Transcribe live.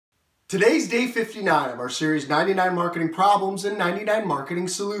Today's day 59 of our series 99 Marketing Problems and 99 Marketing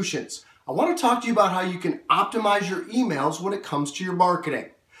Solutions. I want to talk to you about how you can optimize your emails when it comes to your marketing.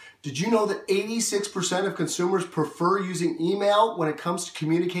 Did you know that 86% of consumers prefer using email when it comes to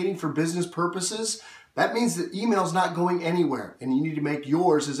communicating for business purposes? That means that email is not going anywhere and you need to make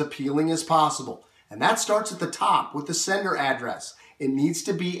yours as appealing as possible. And that starts at the top with the sender address. It needs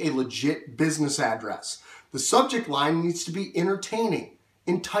to be a legit business address. The subject line needs to be entertaining,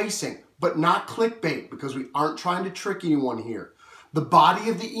 enticing, but not clickbait because we aren't trying to trick anyone here. The body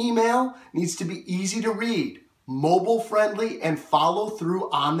of the email needs to be easy to read, mobile friendly, and follow through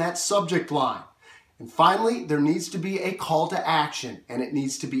on that subject line. And finally, there needs to be a call to action, and it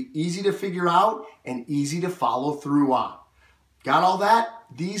needs to be easy to figure out and easy to follow through on. Got all that?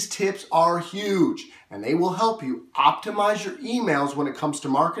 These tips are huge, and they will help you optimize your emails when it comes to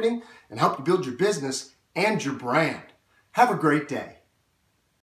marketing and help you build your business and your brand. Have a great day.